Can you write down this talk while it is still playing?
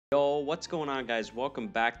Yo, what's going on, guys? Welcome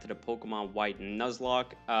back to the Pokemon White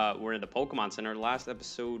Nuzlocke. We're in the Pokemon Center. Last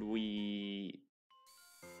episode, we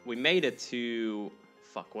made it to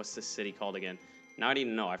fuck. What's this city called again? Now I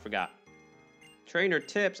even know. I forgot. Trainer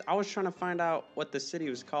tips. I was trying to find out what the city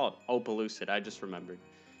was called. Opelucid. I just remembered.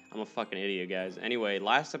 I'm a fucking idiot, guys. Anyway,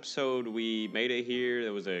 last episode we made it here.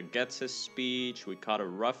 There was a Getsus speech. We caught a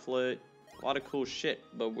Rufflet. A lot of cool shit.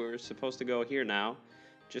 But we're supposed to go here now,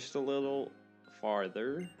 just a little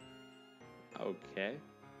farther. Okay.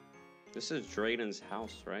 This is Drayden's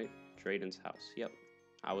house, right? Drayden's house. Yep.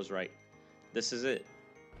 I was right. This is it.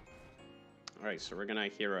 Alright, so we're gonna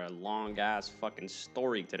hear a long-ass fucking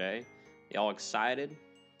story today. Y'all excited?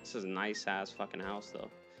 This is a nice-ass fucking house, though.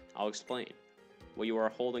 I'll explain. What you are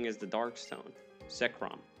holding is the Darkstone.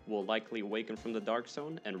 Zekrom will likely awaken from the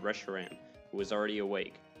Darkstone, and Reshiram, who is already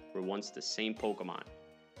awake, were once the same Pokemon.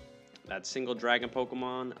 That single dragon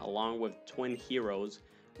Pokemon, along with twin heroes,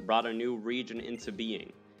 brought a new region into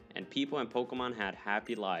being, and people and Pokemon had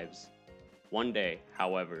happy lives. One day,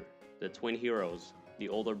 however, the twin heroes, the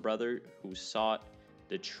older brother who sought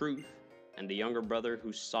the truth and the younger brother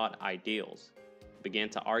who sought ideals, began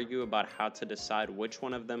to argue about how to decide which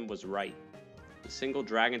one of them was right. The single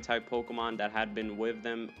dragon-type Pokemon that had been with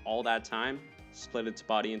them all that time split its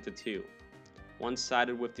body into two. One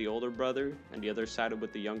sided with the older brother, and the other sided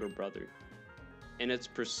with the younger brother. In its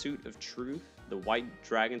pursuit of truth, the white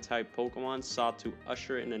dragon-type Pokemon sought to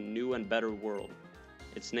usher in a new and better world.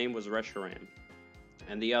 Its name was Reshiram.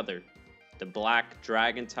 And the other, the black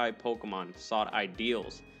dragon-type Pokemon, sought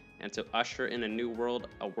ideals and to usher in a new world,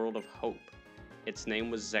 a world of hope. Its name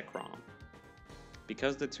was Zekrom.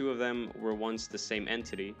 Because the two of them were once the same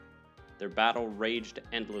entity, their battle raged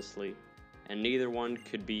endlessly, and neither one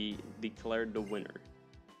could be declared the winner.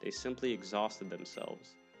 They simply exhausted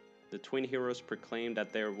themselves. The twin heroes proclaimed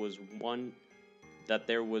that there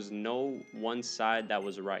was no one side that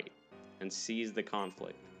was right, and seized the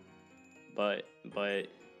conflict. But the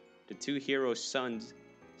two heroes' sons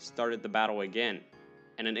started the battle again,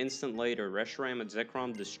 and an instant later, Reshiram and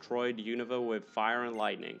Zekrom destroyed Unova with fire and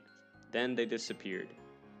lightning. Then they disappeared.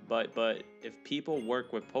 But if people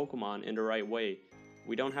work with Pokemon in the right way,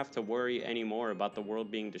 we don't have to worry anymore about the world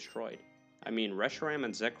being destroyed. I mean, Reshiram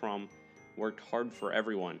and Zekrom worked hard for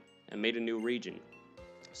everyone and made a new region,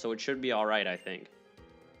 so it should be alright, I think.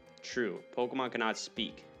 True, Pokemon cannot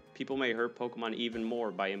speak. People may hurt Pokemon even more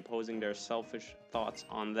by imposing their selfish thoughts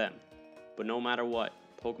on them. But no matter what,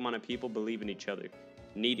 Pokemon and people believe in each other,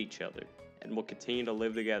 need each other, and will continue to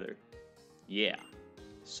live together. Yeah.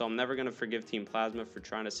 So I'm never gonna forgive Team Plasma for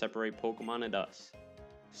trying to separate Pokemon and us.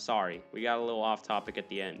 Sorry, we got a little off topic at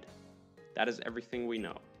the end. That is everything we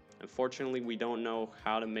know. Unfortunately, we don't know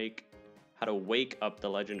how to wake up the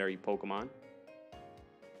legendary Pokemon.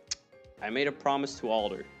 I made a promise to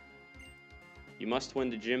Alder. You must win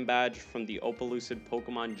the gym badge from the Opelucid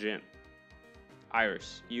Pokemon Gym.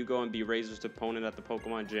 Iris, you go and be Razor's opponent at the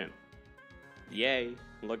Pokemon Gym. Yay,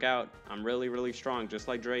 look out, I'm really strong, just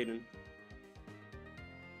like Drayden.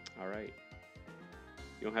 Alright.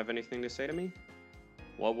 You don't have anything to say to me?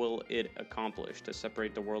 What will it accomplish to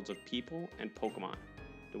separate the worlds of people and Pokemon?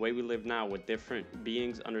 The way we live now, with different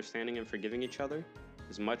beings understanding and forgiving each other,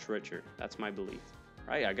 is much richer. That's my belief.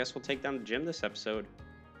 Alright, I guess we'll take down the gym this episode.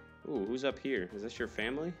 Ooh, who's up here? Is this your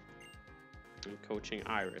family? I'm coaching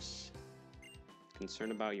Iris.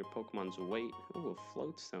 Concerned about your Pokemon's weight. Ooh, a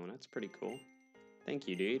floatstone. That's pretty cool. Thank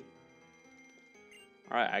you, dude.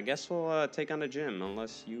 Alright, I guess we'll take on the gym,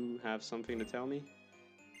 unless you have something to tell me.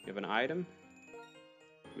 You have an item?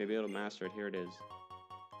 Maybe it'll master it. Here it is.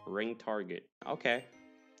 Ring target. Okay.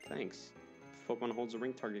 Thanks. If Pokemon holds a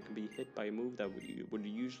ring target, it can be hit by a move that would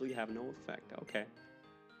usually have no effect. Okay.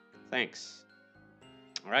 Thanks.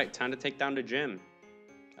 Alright, time to take down the gym.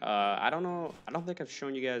 I don't know. I don't think I've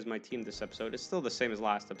shown you guys my team this episode. It's still the same as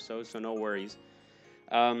last episode, so no worries.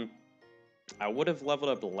 I would have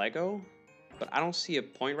leveled up Lego, but I don't see a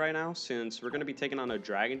point right now since we're going to be taking on a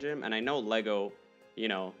dragon gym. And I know Lego, you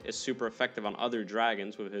know, is super effective on other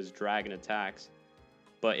dragons with his dragon attacks.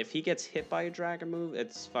 But if he gets hit by a dragon move,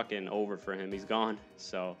 it's fucking over for him. He's gone.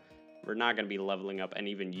 So we're not going to be leveling up and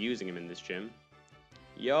even using him in this gym.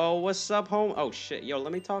 Yo, what's up, home? Oh, shit. Yo,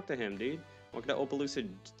 let me talk to him, dude. Welcome to Opelucid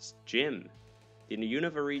Gym. The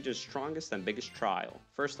Unova region's strongest and biggest trial.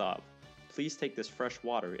 First off, please take this fresh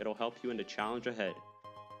water. It'll help you in the challenge ahead.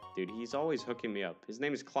 Dude, he's always hooking me up. His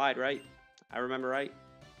name is Clyde, right? I remember right?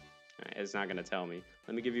 It's not going to tell me.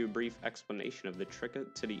 Let me give you a brief explanation of the trick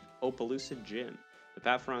to the Opelucid Gym. The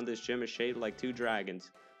path around this gym is shaped like two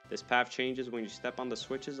dragons. This path changes when you step on the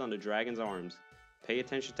switches on the dragon's arms. Pay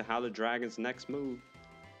attention to how the dragon's next move.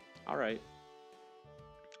 Alright.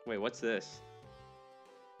 Wait, what's this?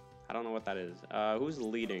 I don't know what that is. Who's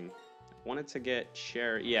leading? Wanted to get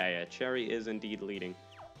Cherry. Yeah, Cherry is indeed leading.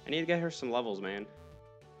 I need to get her some levels, man.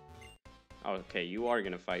 Oh, okay, you are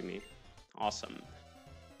gonna fight me. Awesome.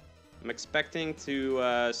 I'm expecting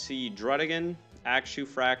to see Druddigan, Akshu,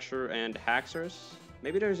 Fracture, and Haxorus.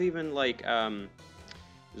 Maybe there's even like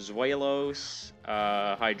Zuelos,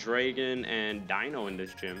 Hydreigon, and Dino in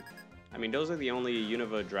this gym. I mean, those are the only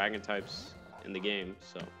Unova Dragon types in the game,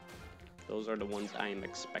 so those are the ones I am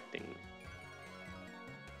expecting.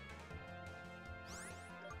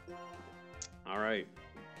 Alright.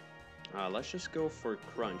 Let's just go for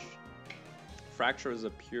Crunch. Fracture is a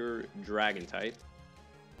pure Dragon type.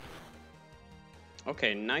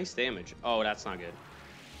 Okay, nice damage. Oh, that's not good.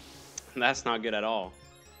 That's not good at all.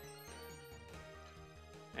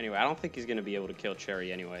 Anyway, I don't think he's going to be able to kill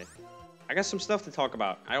Cherry anyway. I got some stuff to talk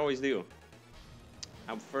about. I always do.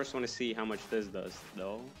 I first want to see how much this does,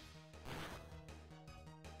 though.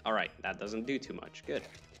 Alright, that doesn't do too much. Good.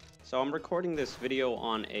 So I'm recording this video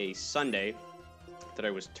on a Sunday.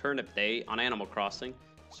 Today was Turnip Day on Animal Crossing.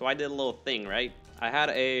 So I did a little thing, right? I had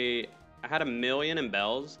a million in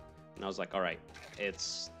bells, and I was like, alright,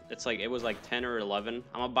 it's like, it was like 10 or 11. I'm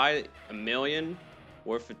gonna buy a million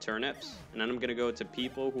worth of turnips, and then I'm gonna go to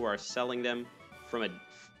people who are selling them for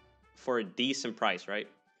a decent price, right?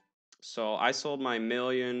 So I sold my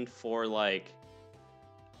million for like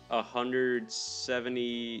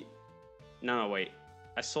 170. No, wait.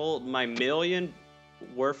 I sold my million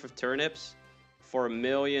worth of turnips for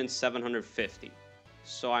 1,750,000.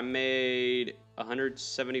 So I made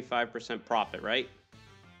 175% profit, right?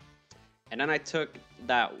 And then I took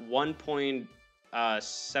that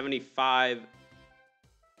 1.75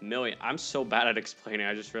 million. I'm so bad at explaining,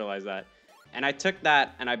 I just realized that. And I took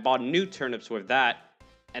that and I bought new turnips with that.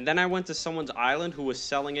 And then I went to someone's island who was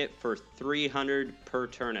selling it for 300 per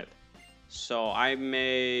turnip. So I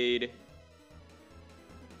made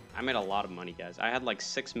a lot of money, guys. I had like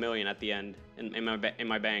 6 million at the end in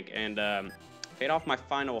my bank, and paid off my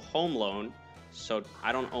final home loan, so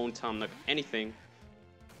I don't owe Tom Nook anything.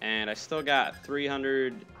 And I still got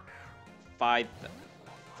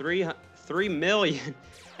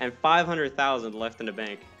 3,500,000 left in the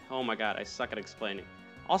bank. Oh my god, I suck at explaining.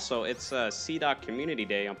 Also, it's C-Dot Community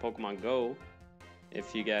Day on Pokemon Go,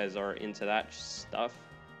 if you guys are into that stuff.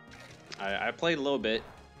 I played a little bit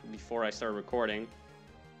before I started recording,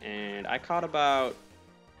 and I caught about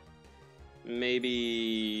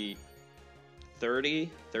maybe 30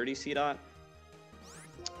 C-Dot.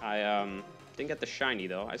 I didn't get the shiny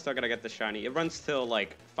though. I still gotta get the shiny. It runs till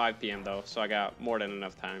like 5 p.m. though, so I got more than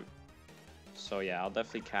enough time. So yeah, I'll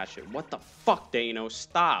definitely catch it. What the fuck, Dano?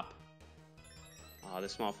 Stop! Oh,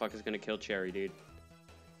 this motherfucker's gonna kill Cherry, dude.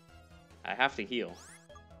 I have to heal.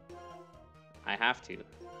 I have to.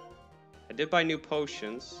 I did buy new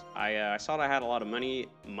potions. I saw that I had a lot of money.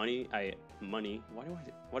 Money.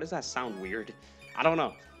 Why does that sound weird? I don't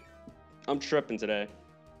know. I'm tripping today.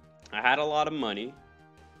 I had a lot of money.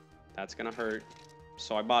 That's gonna hurt.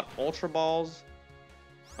 So I bought Ultra Balls.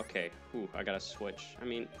 Okay. Ooh, I gotta switch. I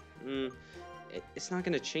mean, it's not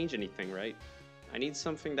gonna change anything, right? I need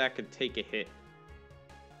something that could take a hit.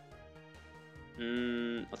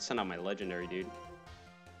 Let's send out my legendary, dude.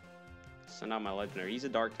 Send out my legendary. He's a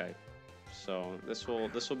dark type, so this will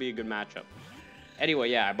be a good matchup. Anyway,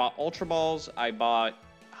 yeah, I bought Ultra Balls. I bought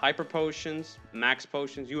Hyper Potions, Max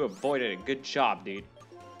Potions. You avoided it. Good job, dude.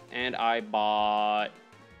 And I bought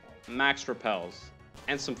Max Repels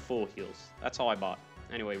and some full heals. That's all I bought.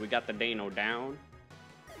 Anyway, we got the Dano down.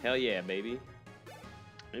 Hell yeah, baby.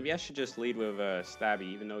 Maybe I should just lead with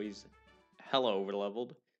Stabby, even though he's hella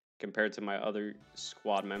over-leveled compared to my other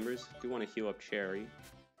squad members. I do want to heal up Cherry.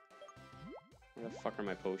 Where the fuck are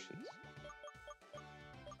my potions?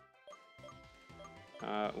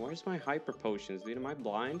 Where's my hyper potions, dude? Am I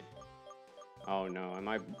blind? Oh no, am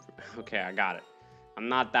I? Okay, I got it. I'm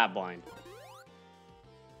not that blind.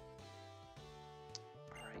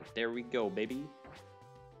 Alright, there we go, baby.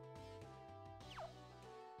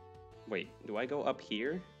 Wait, do I go up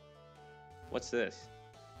here? What's this?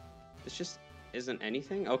 This just isn't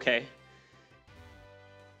anything? Okay.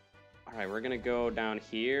 Alright, we're gonna go down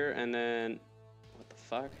here and then... What the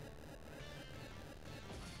fuck?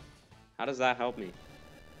 How does that help me?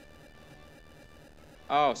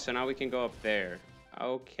 Oh, so now we can go up there.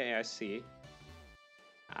 Okay, I see.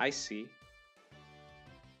 I see.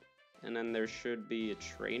 And then there should be a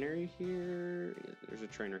trainer here. There's a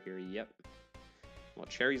trainer here, yep. Well,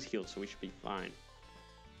 Cherry's healed, so we should be fine.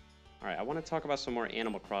 Alright, I want to talk about some more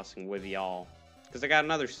Animal Crossing with y'all, because I got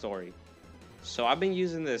another story. So I've been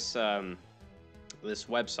using this this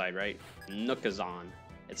website, right? Nookazon.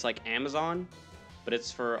 It's like Amazon, but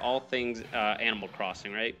it's for all things Animal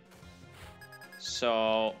Crossing, right?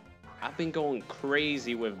 So I've been going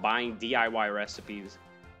crazy with buying DIY recipes.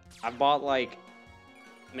 I've bought like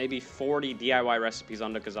maybe 40 DIY recipes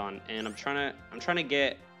on Kazan, and I'm trying to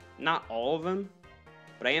get not all of them,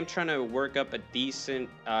 but I am trying to work up a decent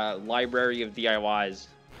library of DIYs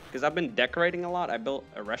because I've been decorating a lot. I built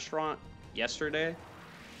a restaurant yesterday,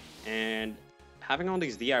 and having all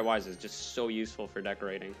these DIYs is just so useful for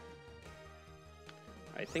decorating.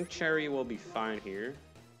 I think Cherry will be fine here.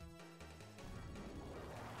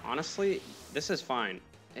 Honestly, this is fine.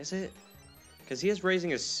 Is it? Because he is raising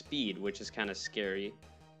his speed, which is kind of scary.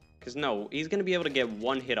 Because no, he's going to be able to get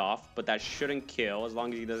one hit off, but that shouldn't kill as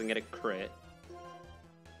long as he doesn't get a crit.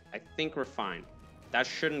 I think we're fine. That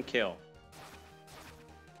shouldn't kill.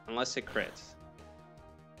 Unless it crits.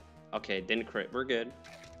 Okay, it didn't crit. We're good.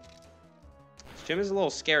 This gym is a little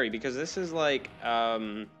scary because this is like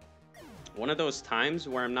one of those times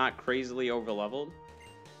where I'm not crazily overleveled.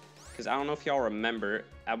 Because I don't know if y'all remember,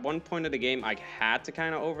 at one point of the game I had to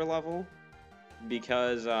kind of overlevel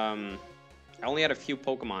because I only had a few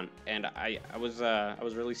Pokemon, and I was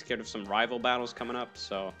really scared of some rival battles coming up,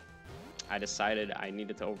 so I decided I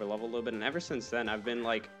needed to overlevel a little bit, and ever since then I've been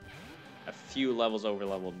like a few levels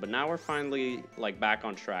overleveled, but now we're finally like back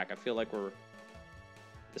on track. I feel like we're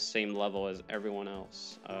the same level as everyone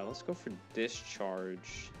else. Let's go for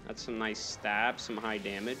Discharge. That's some nice stab, some high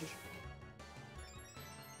damage.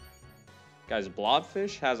 Guys,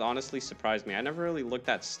 Blobfish has honestly surprised me. I never really looked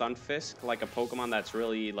at Stunfisk like a Pokemon that's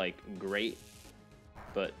really like great,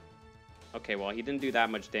 but okay, well, he didn't do that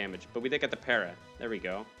much damage, but we did get the Para. There we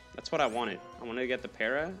go. That's what I wanted. I wanted to get the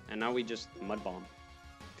Para, and now we just Mud Bomb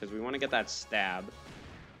because we want to get that Stab. If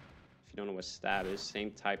you don't know what Stab is,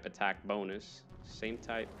 same type attack bonus. Same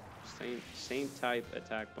type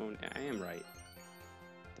attack bonus. I am right.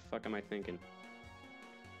 What the fuck am I thinking?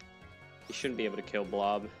 He shouldn't be able to kill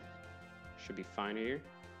Blob. Should be fine here.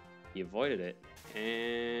 He avoided it,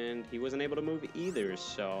 and he wasn't able to move either,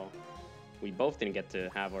 so we both didn't get to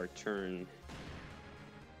have our turn.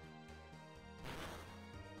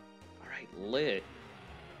 Alright, lit.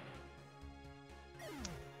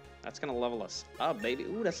 That's gonna level us up, baby.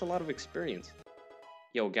 Ooh, that's a lot of experience.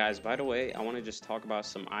 Yo, guys, by the way, I want to just talk about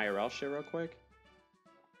some IRL shit real quick.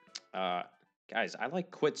 Guys, I like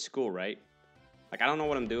quit school, right? Like, I don't know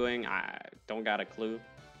what I'm doing. I don't got a clue.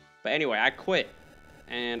 But anyway, I quit.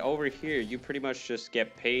 And over here, you pretty much just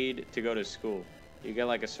get paid to go to school. You get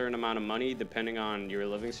like a certain amount of money depending on your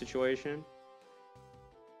living situation.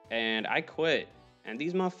 And I quit. And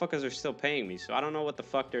these motherfuckers are still paying me. So I don't know what the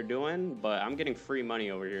fuck they're doing, but I'm getting free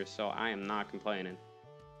money over here. So I am not complaining.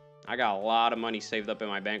 I got a lot of money saved up in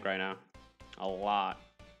my bank right now. A lot.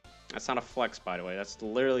 That's not a flex, by the way. That's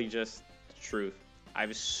literally just the truth. I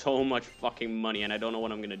have so much fucking money and I don't know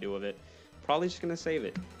what I'm going to do with it. Probably just going to save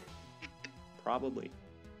it. Probably.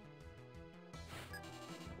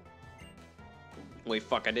 Wait,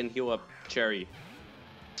 fuck, I didn't heal up Cherry.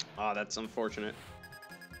 Oh, that's unfortunate.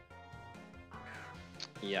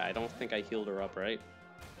 Yeah, I don't think I healed her up, right?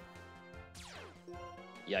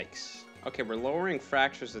 Yikes. Okay, we're lowering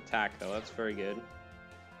Fracture's attack, though. That's very good.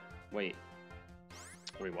 Wait.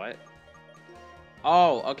 Wait, what?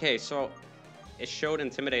 Oh, okay, so it showed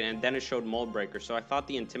Intimidate, and then it showed Mold Breaker. So I thought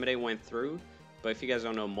the Intimidate went through. But if you guys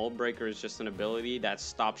don't know, Mold Breaker is just an ability that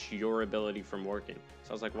stops your ability from working. So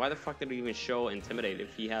I was like, why the fuck did it even show Intimidate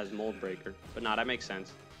if he has Mold Breaker? But nah, that makes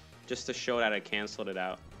sense. Just to show that I canceled it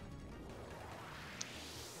out.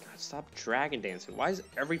 God, stop Dragon Dancing. Why is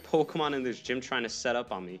every Pokemon in this gym trying to set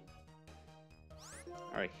up on me?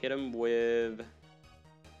 Alright, hit him with...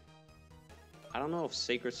 I don't know if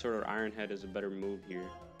Sacred Sword or Iron Head is a better move here.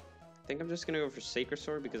 I think I'm just going to go for Sacred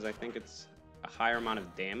Sword because I think it's a higher amount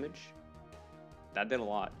of damage. That did a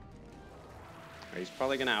lot. Right, he's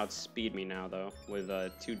probably going to outspeed me now, though, with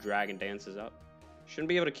 2 Dragon Dances up. Shouldn't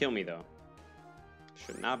be able to kill me, though.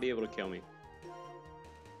 Should not be able to kill me.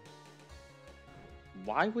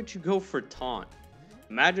 Why would you go for Taunt?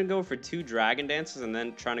 Imagine going for 2 Dragon Dances and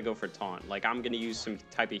then trying to go for Taunt. Like, I'm going to use some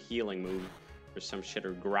type of healing move or some shit,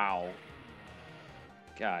 or Growl.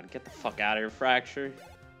 God, get the fuck out of here, Fracture.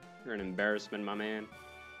 You're an embarrassment, my man.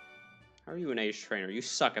 How are you an ace trainer? You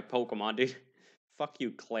suck at Pokemon, dude. Fuck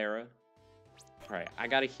you, Clara. Alright, I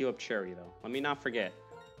gotta heal up Cherry, though. Let me not forget.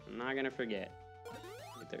 I'm not gonna forget.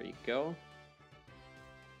 There you go.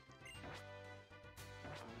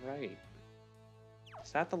 Alright.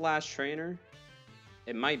 Is that the last trainer?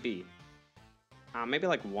 It might be. Maybe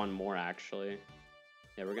like one more, actually.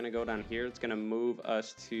 Yeah, we're gonna go down here. It's gonna move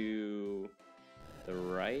us to the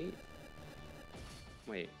right.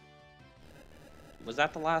 Wait. Was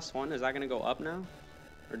that the last one? Is that gonna go up now?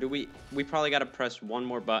 Or do we probably gotta press one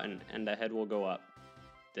more button and the head will go up.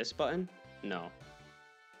 This button? No.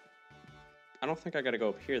 I don't think I gotta go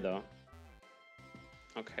up here though.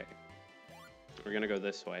 Okay. We're gonna go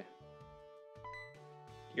this way.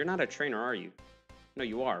 You're not a trainer, are you? No,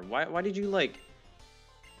 you are. Why did you like...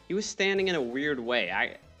 He was standing in a weird way.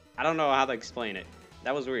 I don't know how to explain it.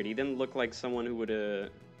 That was weird. He didn't look like someone who would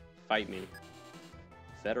fight me.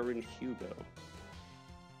 Veteran Hugo.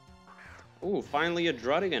 Ooh, finally a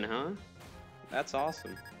Druddigan, huh? That's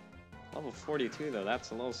awesome. Level 42 though,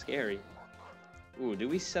 that's a little scary. Ooh, do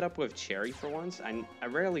we set up with Cherry for once? I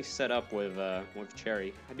rarely set up with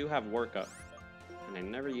Cherry. I do have workup, and I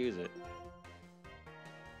never use it.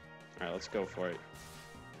 Alright, let's go for it.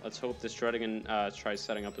 Let's hope this Druddigan tries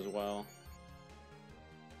setting up as well.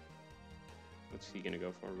 What's he gonna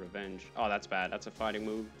go for? Revenge. Oh, that's bad. That's a fighting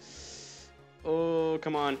move. Oh,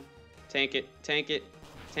 come on. Tank it, tank it,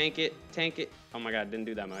 tank it, tank it. Oh my god, didn't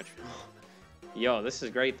do that much. Yo, this is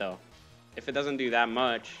great though. If it doesn't do that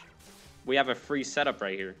much, we have a free setup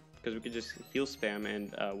right here. Because we could just heal spam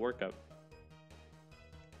and work up.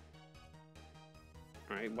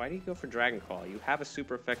 Alright, why do you go for Dragon Claw? You have a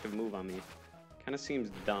super effective move on me. Kind of seems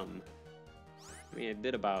dumb. I mean, it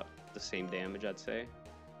did about the same damage, I'd say.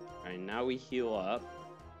 Alright, now we heal up.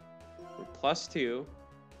 We're +2.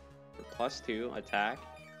 We're +2 attack.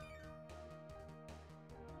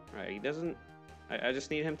 Alright, he doesn't... I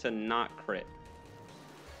just need him to not crit.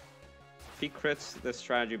 If he crits, this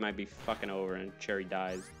strategy might be fucking over and Cherry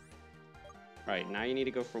dies. Alright, now you need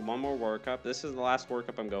to go for one more workup. This is the last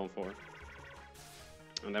workup I'm going for.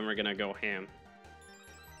 And then we're gonna go ham.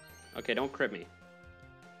 Okay, don't crit me.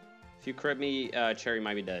 If you crit me, Cherry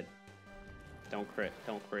might be dead. Don't crit,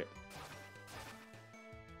 don't crit.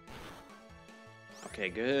 Okay,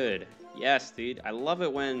 good. Yes, dude. I love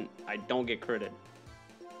it when I don't get critted.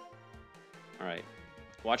 Alright.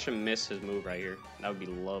 Watch him miss his move right here. That would be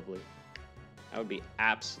lovely. That would be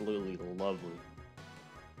absolutely lovely.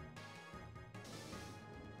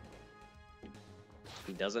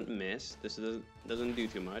 He doesn't miss. This doesn't do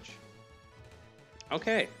too much.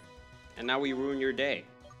 Okay. And now we ruin your day.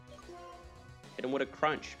 Hit him with a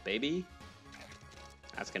crunch, baby.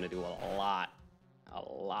 That's gonna do a lot. A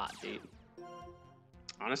lot, dude.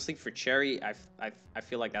 Honestly, for Cherry, I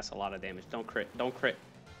feel like that's a lot of damage. Don't crit. Don't crit.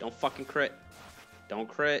 Don't fucking crit. Don't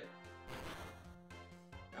crit.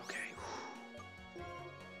 Okay.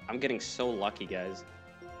 I'm getting so lucky, guys.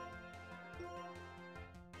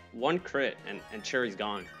 One crit and Cherry's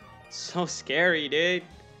gone. So scary, dude.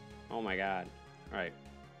 Oh my god. Alright.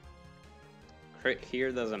 Crit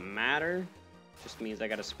here doesn't matter. Just means I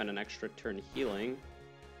gotta spend an extra turn healing.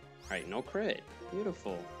 Alright, no crit.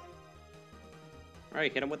 Beautiful.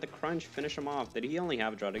 Alright, hit him with the crunch. Finish him off. Did he only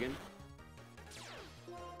have Druddigan?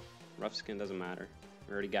 Rough skin doesn't matter.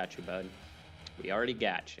 We already got you, bud. We already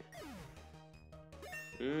got you.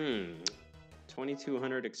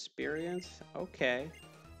 2200 experience? Okay.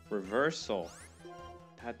 Reversal.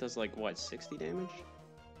 That does like what, 60 damage?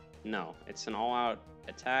 No, it's an all-out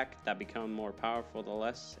attack that becomes more powerful the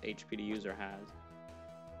less HP the user has.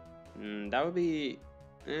 That would be...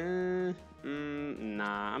 nah,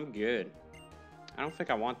 I'm good. I don't think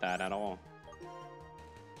I want that at all.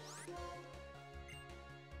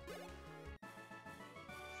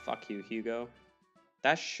 Fuck you, Hugo.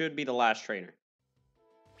 That should be the last trainer.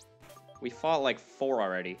 We fought like 4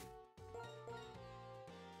 already.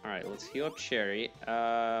 Alright, let's heal up Cherry.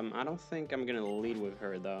 I don't think I'm gonna lead with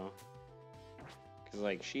her though. Cause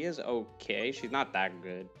like, she is okay. She's not that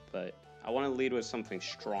good, but I want to lead with something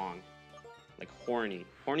strong. Like Horny.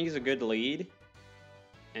 Horny is a good lead.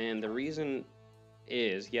 And the reason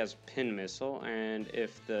is he has Pin Missile, and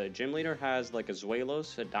if the gym leader has like a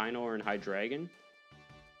Zuelos, a Dino, or a Hydreigon,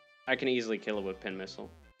 I can easily kill it with Pin Missile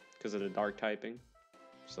because of the dark typing.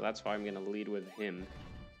 So that's why I'm gonna lead with him.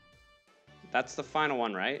 That's the final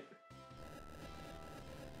one, right?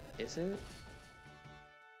 Is it?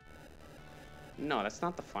 No, that's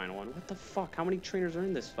not the final one. What the fuck? How many trainers are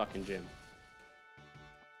in this fucking gym?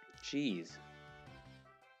 Jeez.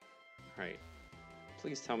 Alright.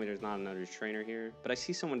 Please tell me there's not another trainer here. But I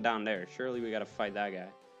see someone down there. Surely we gotta fight that guy.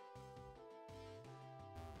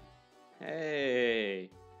 Hey.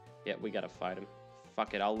 Yeah, we gotta fight him.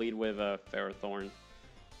 Fuck it, I'll lead with Ferrothorn.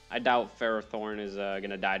 I doubt Ferrothorn is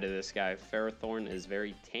gonna die to this guy. Ferrothorn is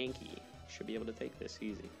very tanky. Should be able to take this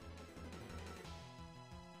easy.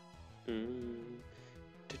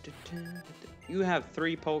 You have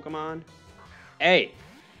 3 Pokemon? Hey!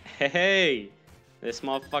 Hey! This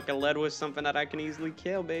motherfucker led with something that I can easily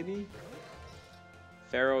kill, baby.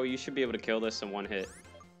 Pharaoh, you should be able to kill this in 1 hit.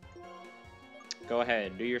 Go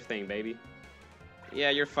ahead, do your thing, baby. Yeah,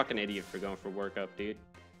 you're a fucking idiot for going for workup, dude.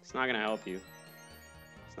 It's not gonna help you.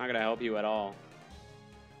 It's not gonna help you at all.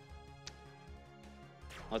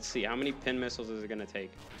 Let's see, how many pin missiles is it gonna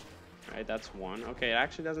take? All right, that's one. Okay, it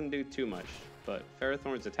actually doesn't do too much, but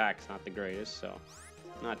Ferrothorn's attack's not the greatest, so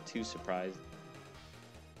not too surprised.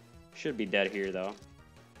 Should be dead here, though.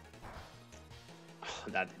 Oh,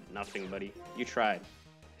 that did nothing, buddy. You tried.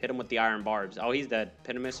 Hit him with the iron barbs. Oh, he's dead.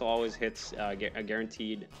 Pin missile always hits a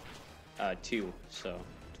guaranteed 2, so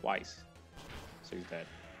twice. So he's dead.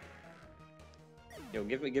 Yo,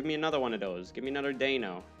 give me another one of those. Give me another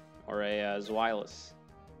Dano or a Zwilus.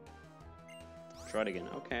 Try it again.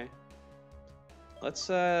 Okay. Let's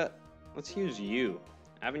use you.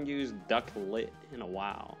 I haven't used Duck Lit in a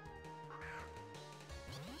while.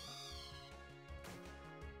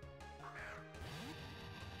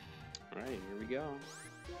 All right, here we go.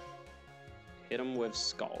 Hit him with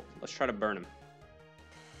Scald. Let's try to burn him.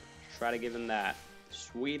 Try to give him that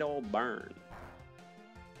sweet old burn.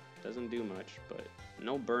 Doesn't do much, but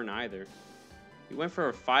no burn either. You went for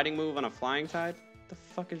a fighting move on a flying tide? What the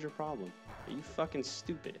fuck is your problem? Are you fucking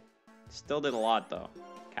stupid? Still did a lot though.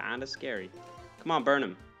 Kinda scary. Come on, burn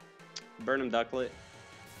him. Burn him, Ducklet.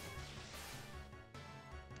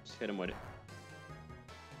 Just hit him with it.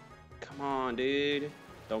 Come on, dude.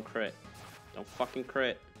 Don't crit. Don't fucking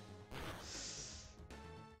crit.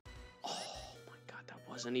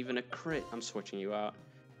 Wasn't even a crit. I'm switching you out.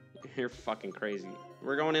 You're fucking crazy.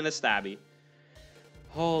 We're going into Stabby.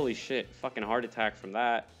 Holy shit. Fucking heart attack from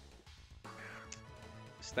that.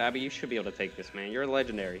 Stabby, you should be able to take this, man. You're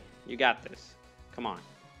legendary. You got this. Come on.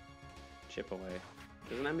 Chip away.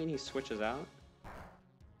 Doesn't that mean he switches out?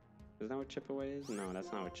 Isn't that what chip away is? No,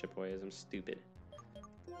 that's not what chip away is. I'm stupid.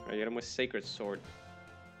 Alright, get him with Sacred Sword.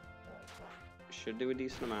 Should do a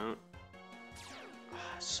decent amount.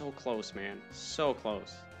 So close, man. So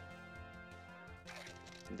close.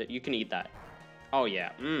 That you can eat that. Oh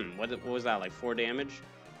yeah. What was that, like 4 damage?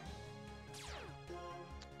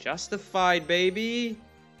 Justified, baby.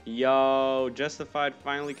 Yo, Justified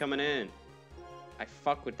finally coming in. I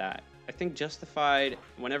fuck with that. I think Justified,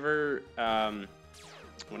 whenever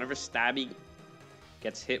Stabby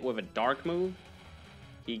gets hit with a dark move,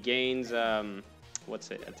 he gains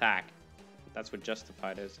attack. That's what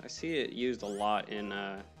Justified is. I see it used a lot in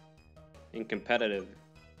competitive.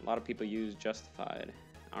 A lot of people use Justified.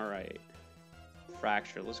 All right.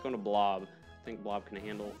 Fracture. Let's go to Blob. I think Blob can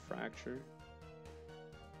handle Fracture.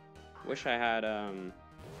 Wish I had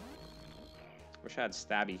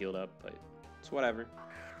Stabby healed up, but it's whatever.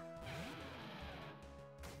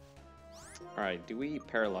 All right. Do we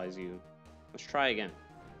paralyze you? Let's try again.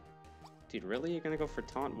 Dude, really? You're gonna go for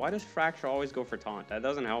taunt? Why does Fracture always go for taunt? That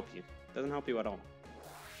doesn't help you. Doesn't help you at all.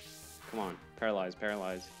 Come on. Paralyze,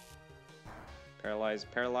 paralyze. Paralyze,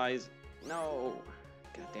 paralyze. No.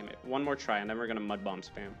 God damn it. One more try and then we're gonna Mud Bomb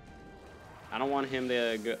spam. I don't want him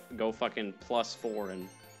to go fucking +4 and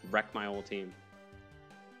wreck my whole team.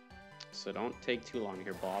 So don't take too long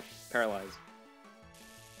here, Bob. Paralyze.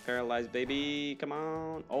 Paralyze, baby. Come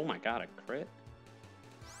on. Oh my god, a crit?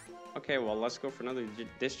 Okay, well, let's go for another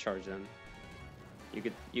discharge then.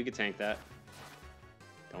 You could tank that.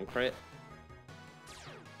 Don't crit.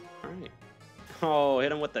 Alright. Oh,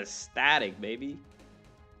 hit him with the static, baby.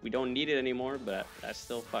 We don't need it anymore, but that's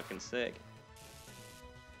still fucking sick.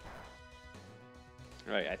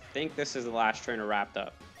 Alright, I think this is the last trainer wrapped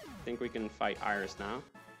up. I think we can fight Iris now.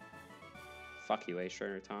 Fuck you, Ace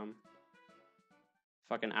Trainer Tom.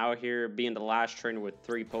 Fucking out here being the last trainer with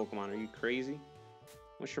 3 Pokemon. Are you crazy?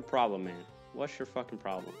 What's your problem, man? What's your fucking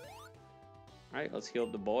problem? Alright, let's heal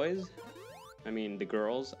up the boys. I mean, the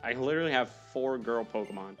girls. I literally have 4 girl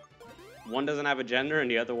Pokemon. One doesn't have a gender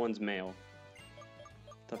and the other one's male.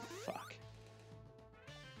 The fuck?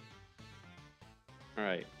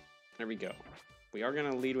 Alright, there we go. We are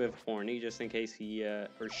going to lead with Horny just in case he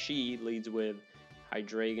or she leads with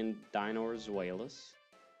Hydreigon, Dino, or Zweilous.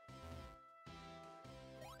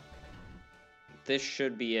 This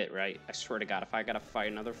should be it, right? I swear to God, if I gotta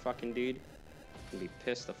fight another fucking dude, I'm gonna be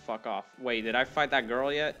pissed the fuck off. Wait, did I fight that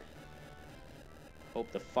girl yet?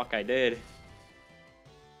 Hope the fuck I did.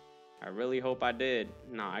 I really hope I did.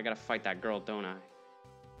 Nah, I gotta fight that girl, don't I?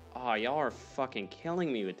 Oh, y'all are fucking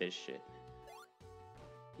killing me with this shit.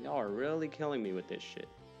 Y'all are really killing me with this shit.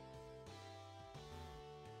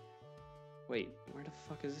 Wait, where the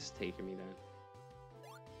fuck is this taking me then?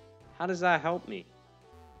 How does that help me?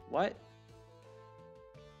 What?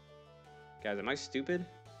 Guys, am I stupid?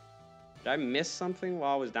 Did I miss something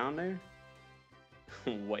while I was down there?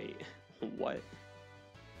 Wait, what?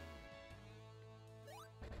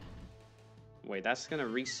 Wait, that's gonna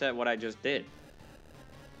reset what I just did.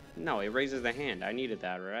 No, it raises the hand. I needed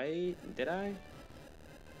that, right? Did I?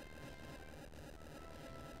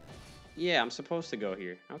 Yeah, I'm supposed to go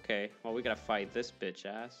here. Okay, well, we gotta fight this bitch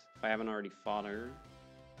ass. If I haven't already fought her.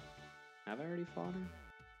 Have I already fought her?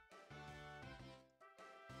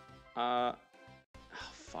 Oh,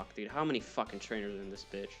 fuck, dude. How many fucking trainers in this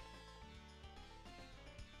bitch?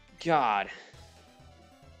 God.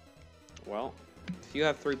 Well, if you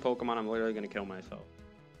have 3 Pokemon, I'm literally gonna kill myself.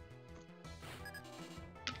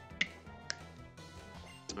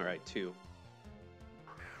 Alright, 2.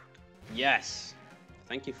 Yes!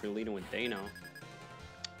 Thank you for leading with Dano.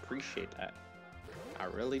 Appreciate that. I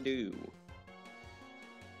really do.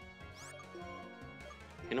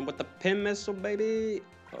 Hit him with the pin missile, baby!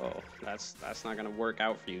 Oh, that's not gonna work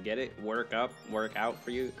out for you. Get it? Work up, work out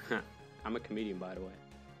for you? I'm a comedian, by the way.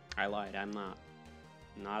 I lied, I'm not.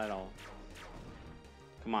 Not at all.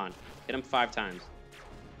 Come on, hit him 5 times.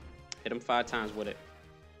 Hit him 5 times with it.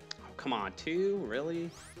 Oh, come on, 2? Really?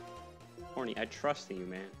 Horny, I trust in you,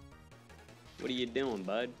 man. What are you doing,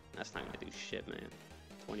 bud? That's not gonna do shit, man.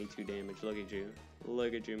 22 damage, look at you.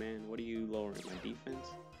 Look at you, man. What are you lowering, my defense?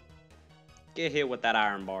 Get hit with that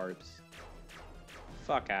iron barbs.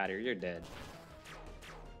 Fuck out of here, you're dead.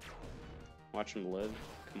 Watch him live.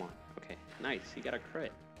 Come on, okay, nice, he got a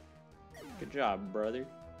crit. Good job, brother.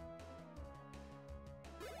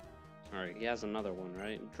 Alright, he has another one,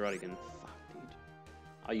 right? Drudigan. Fuck, dude.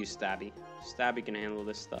 I'll use Stabby. Stabby can handle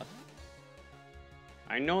this stuff.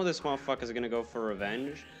 I know this motherfucker's gonna go for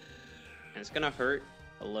revenge. And it's gonna hurt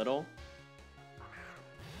a little.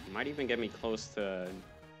 It might even get me close to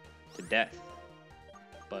death.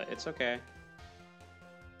 But it's okay.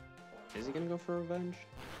 Is he gonna go for revenge?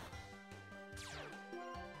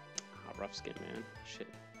 Ah, rough skin, man. Shit.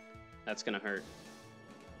 That's gonna hurt.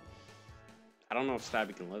 I don't know if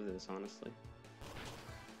Stabby can live this, honestly.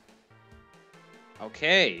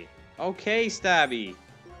 Okay. Okay, Stabby.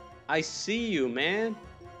 I see you, man.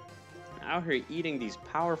 Out here eating these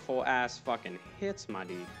powerful ass fucking hits, my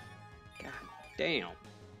dude. God damn.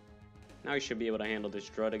 Now you should be able to handle this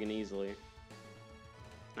Drudigan easily.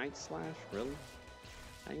 Night Slash? Really?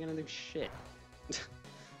 I ain't gonna do shit.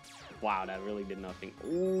 Wow, that really did nothing.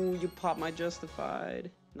 Ooh, you popped my Justified.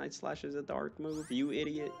 Night Slash is a dark move. You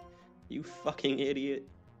idiot. You fucking idiot.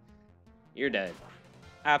 You're dead.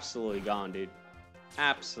 Absolutely gone, dude.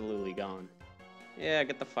 Absolutely gone. Yeah,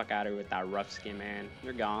 get the fuck out of here with that rough skin, man.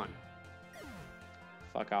 You're gone.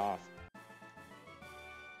 Fuck off.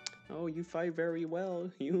 Oh, you fight very well.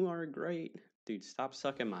 You are great. Dude, stop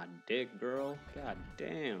sucking my dick, girl. God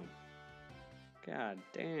damn. God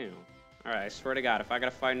damn. Alright, I swear to God, if I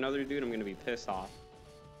gotta fight another dude, I'm gonna be pissed off.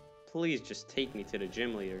 Please just take me to the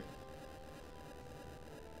gym leader.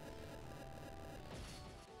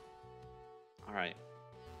 Alright.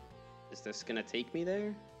 Is this gonna take me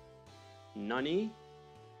there? Nunny?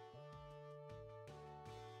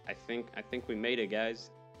 I think we made it, guys.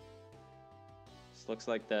 This looks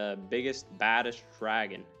like the biggest, baddest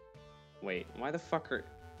dragon. Wait, why the fuck are...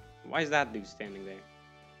 Why is that dude standing there?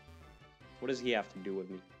 What does he have to do with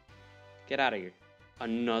me? Get out of here.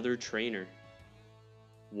 Another trainer.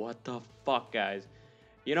 What the fuck, guys?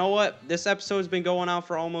 You know what? This episode's been going on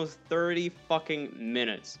for almost 30 fucking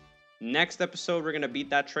minutes. Next episode, we're gonna beat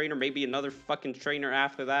that trainer, maybe another fucking trainer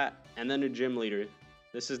after that, and then a gym leader.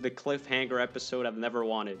 This is the cliffhanger episode I've never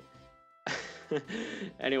wanted.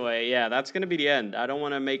 Anyway, yeah, that's gonna be the end. I don't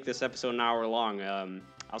want to make this episode an hour long.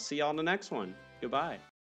 I'll see y'all in the next one. Goodbye.